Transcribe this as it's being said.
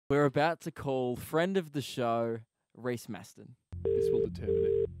We're about to call friend of the show, Reece Mastin. This will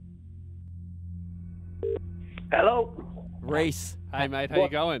determine it. Hello. Reece. Hey, mate, how you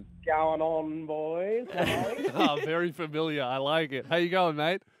going? Going on, boys? How are you? Oh, very familiar. I like it. How you going,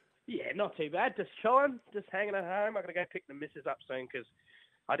 mate? Yeah, not too bad. Just chilling, just hanging at home. I got to go pick the missus up soon because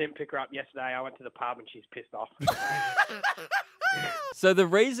I didn't pick her up yesterday. I went to the pub and she's pissed off. So the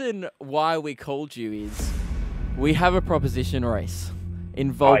reason why we called you is we have a proposition, Reece,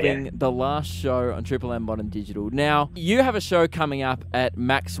 involving the last show on Triple M Modern Digital. Now, you have a show coming up at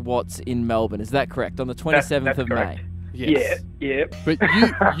Max Watts in Melbourne. Is that correct? On the 27th That's of correct. May? Yes. Yeah. But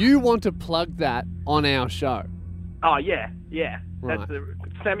you want to plug that on our show. Oh, yeah. Right. That's the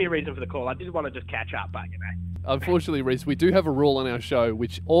semi-reason for the call. I did want to just catch up, but, you know. Unfortunately, Reece, we do have a rule on our show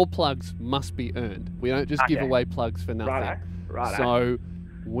which all plugs must be earned. We don't just give Okay. away plugs for nothing. Righto. So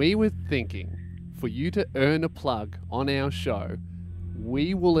we were thinking for you to earn a plug on our show,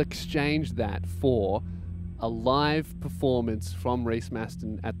 we will exchange that for a live performance from Reece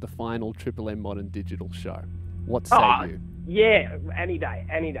Mastin at the final Triple M Modern Digital show. What say you? Yeah, any day.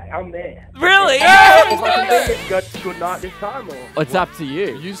 I'm there. Really? If I can do this good night this time, or? It's up to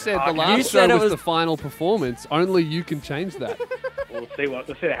you. You said the You last said show it was was- the final performance. Only you can change that. We'll see what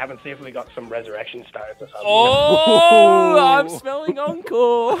happens. See if we got some resurrection stones or something. Oh, I'm smelling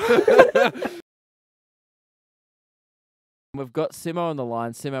encore. We've got Simo on the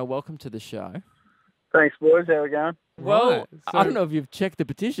line. Simo, welcome to the show. Thanks, boys. How we going? Well, Right, I so- don't know if you've checked the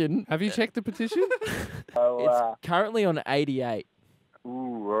petition. Have you checked the petition? Oh, It's currently on 88. ooh,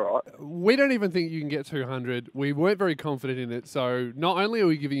 all right. We don't even think you can get 200. We weren't very confident in it. So not only are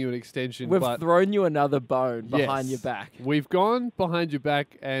we giving you an extension, We've but thrown you another bone behind Yes. your back. we've gone behind your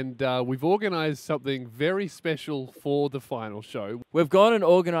back and we've organised something very special for the final show. We've gone and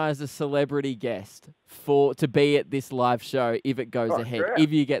organised a celebrity guest to be at this live show if it goes Oh, ahead, great.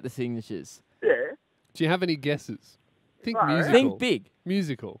 if you get the signatures. Yeah, Do you have any guesses? Think No. musical. Think big.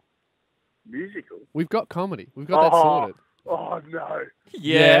 Musical. musical. We've got comedy. We've got that sorted. Oh, no.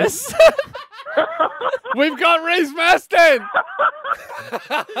 Yes. We've got Reece Mastin!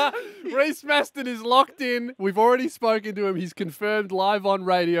 Reece Mastin is locked in. We've already spoken to him. He's confirmed live on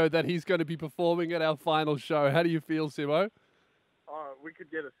radio that he's going to be performing at our final show. How do you feel, Simo? Oh, we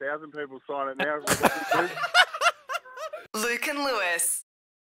could get 1,000 people sign it now. Luke and Lewis.